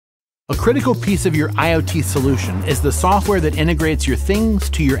A critical piece of your IoT solution is the software that integrates your things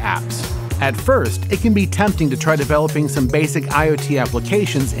to your apps. At first, it can be tempting to try developing some basic IoT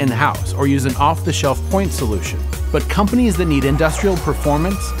applications in-house or use an off-the-shelf point solution. But companies that need industrial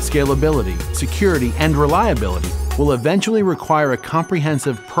performance, scalability, security, and reliability will eventually require a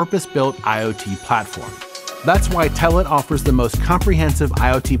comprehensive, purpose-built IoT platform. That's why Telit offers the most comprehensive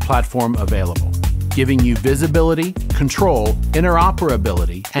IoT platform available, giving you visibility, control,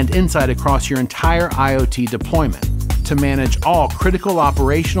 interoperability, and insight across your entire IoT deployment to manage all critical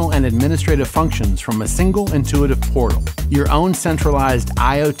operational and administrative functions from a single intuitive portal, your own centralized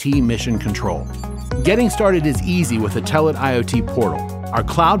IoT mission control. Getting started is easy with the Telit IoT portal. Our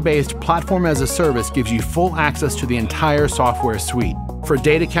cloud-based platform-as-a-service gives you full access to the entire software suite for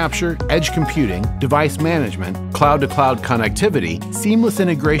data capture, edge computing, device management, cloud-to-cloud connectivity, seamless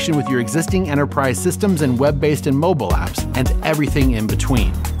integration with your existing enterprise systems and web-based and mobile apps, and everything in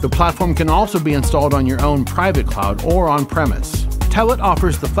between. The platform can also be installed on your own private cloud or on-premise. Telit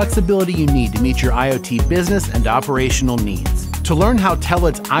offers the flexibility you need to meet your IoT business and operational needs. To learn how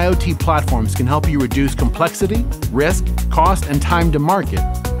Telit's IoT platforms can help you reduce complexity, risk, cost, and time to market,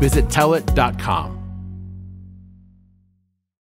 visit telit.com.